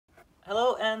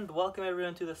Hello and welcome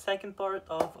everyone to the second part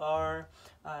of our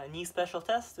knee special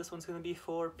test. This one's going to be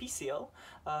for PCL,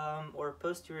 or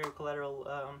posterior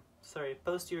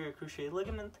cruciate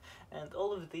ligament, and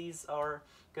all of these are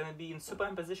going to be in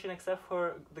supine position except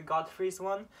for the Godfrey's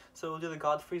one. So we'll do the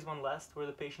Godfrey's one last, where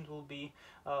the patient will be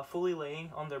fully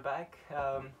laying on their back.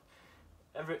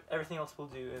 Everything else we'll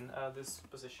do in this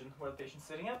position where the patient's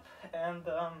sitting up. And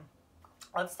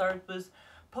let's start with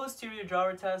posterior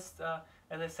drawer test.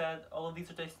 As I said, all of these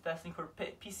are testing for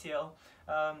PCL.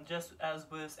 Just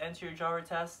as with anterior drawer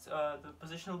test, the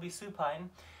position will be supine,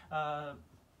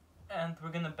 and we're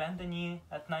going to bend the knee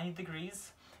at 90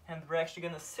 degrees, and we're actually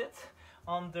going to sit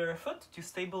on their foot to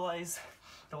stabilize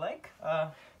the leg.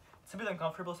 It's a bit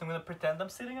uncomfortable, so I'm going to pretend I'm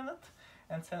sitting on it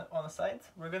and sit on the side.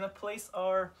 We're going to place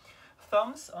our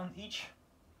thumbs on each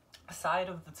side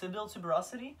of the tibial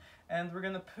tuberosity, and we're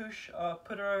going to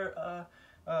put our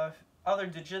other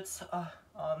digits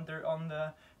on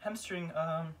the hamstring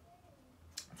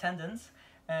tendons.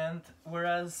 And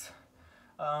whereas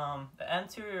the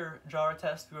anterior drawer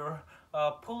test, we were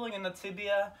pulling in the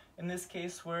tibia, in this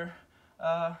case we're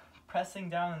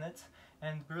pressing down on it,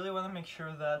 and we really want to make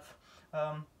sure that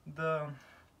the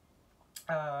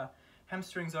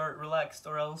hamstrings are relaxed,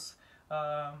 or else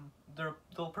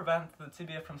they'll prevent the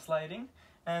tibia from sliding.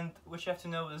 And what you have to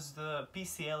know is the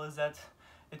PCL is that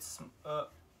it's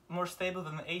more stable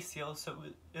than the ACL, so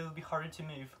it'll be harder to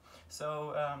move.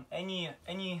 So any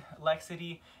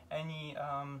laxity, any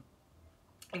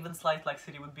even slight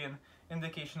laxity would be an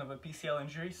indication of a PCL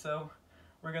injury. So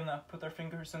we're gonna put our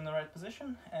fingers in the right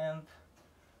position and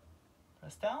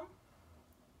press down.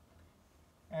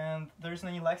 And there isn't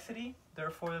any laxity,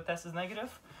 therefore the test is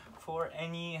negative for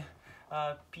any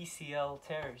PCL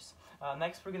tears.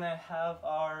 Next we're gonna have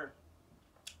our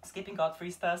skipping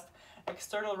Godfrey's test,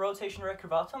 external rotation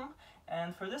recurvatum,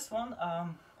 and for this one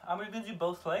I'm going to do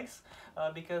both legs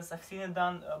because I've seen it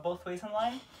done both ways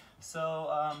online.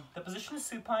 So the position is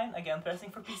supine, again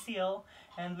pressing for PCL,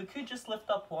 and we could just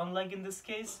lift up one leg in this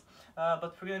case,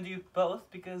 but we're going to do both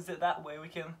because that way we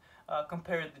can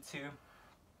compare the two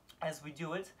as we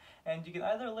do it. And you can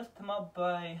either lift them up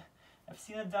by, I've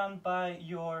seen it done by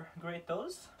your great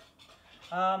toes,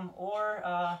 or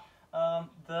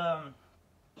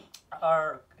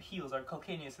our heels, our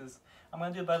calcaneuses. I'm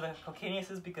going to do it by the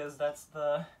calcaneuses because that's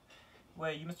the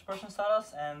way you, Mr. Person, taught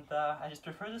us, and I just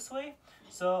prefer this way.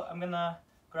 So I'm going to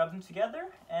grab them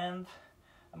together, and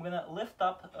I'm going to lift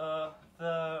up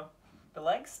the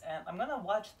legs, and I'm going to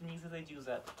watch the knees as I do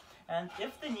that. And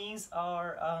if the knees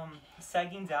are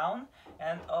sagging down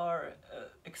and are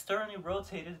externally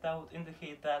rotated, that would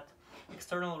indicate that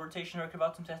external rotation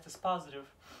recurvatum test is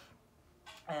positive,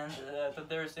 and that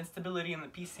there's instability in the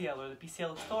PCL, or the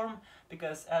PCL storm,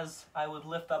 because as I would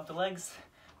lift up the legs,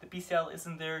 the PCL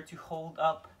isn't there to hold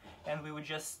up, and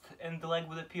the leg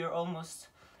would appear almost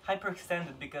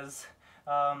hyperextended because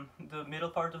the middle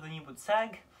part of the knee would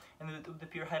sag, and it would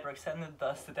appear hyperextended.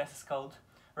 Thus the test is called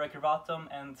recurvatum,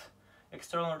 and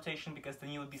external rotation because the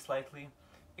knee would be slightly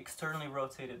externally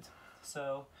rotated.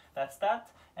 So that's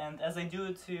that. And as I do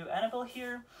it to Annabelle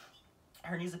here,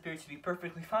 her knees appear to be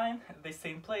perfectly fine. They stay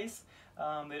in place.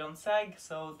 They don't sag.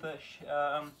 So the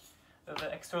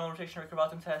external rotation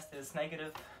recurvatum test is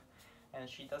negative, and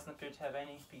she doesn't appear to have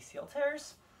any PCL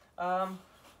tears.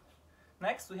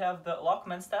 Next, we have the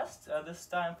Lockman's test. This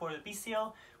time for the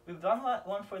PCL. We've done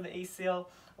one for the ACL.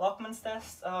 Lockman's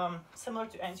test, similar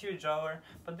to anterior drawer,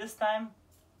 but this time,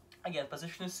 again,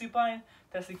 position is supine.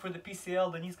 Testing for the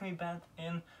PCL, the knees can be bent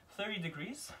in 30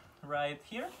 degrees, right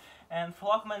here. And for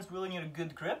Lockman's, we really need a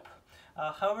good grip.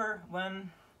 However,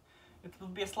 it will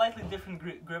be a slightly different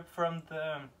grip from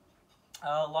the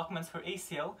Lockman's for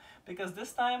ACL, because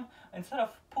this time, instead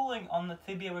of pulling on the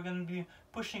tibia, we're going to be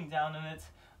pushing down on it,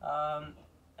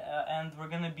 and we're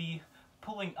going to be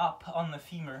pulling up on the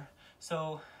femur.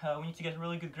 So we need to get a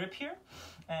really good grip here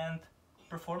and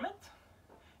perform it.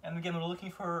 And again, we're looking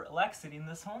for laxity in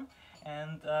this one,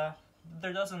 and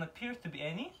there doesn't appear to be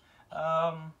any.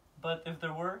 But if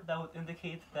there were, that would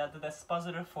indicate that the test is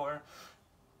positive for,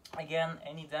 again,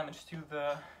 any damage to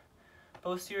the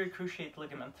posterior cruciate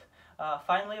ligament.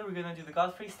 Finally, we're going to do the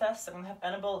Godfrey's test. I'm going to have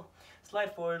Annabelle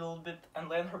slide forward a little bit and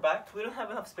lay on her back. We don't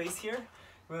have enough space here.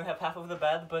 We're going to have half of the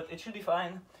bed, but it should be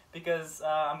fine because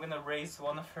I'm going to raise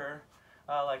one of her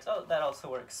legs. Oh, that also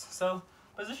works. So,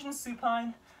 position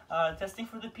supine, testing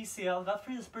for the PCL.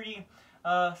 Godfrey is pretty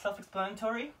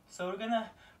self-explanatory. So we're going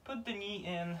to put the knee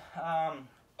in.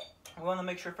 We want to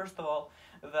make sure, first of all,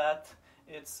 that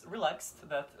it's relaxed,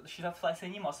 that she's not flexing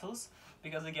any muscles,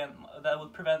 because again, that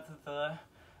would prevent the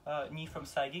knee from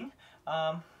sagging.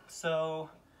 So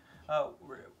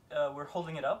we're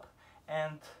holding it up,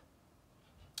 and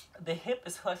the hip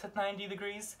is flexed at 90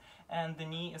 degrees, and the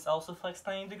knee is also flexed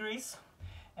 90 degrees.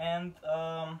 And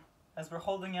as we're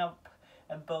holding up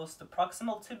at both the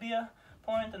proximal tibia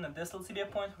point and the distal tibia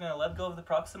point, we're going to let go of the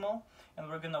proximal, and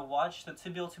we're going to watch the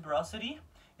tibial tuberosity,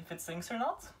 if it sinks or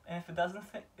not. And if it doesn't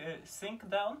sink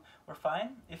down, we're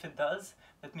fine. If it does,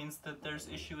 that means that there's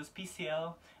issue with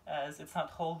PCL, as it's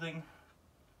not holding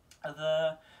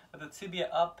the tibia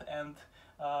up, and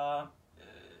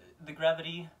the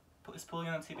gravity is pulling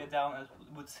on the tibia down, and it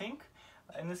would sink.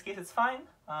 In this case, it's fine.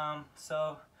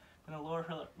 So I'm gonna lower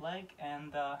her leg,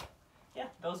 and yeah,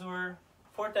 those were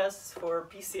 4 tests for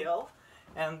PCL,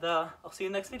 and I'll see you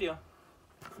in the next video.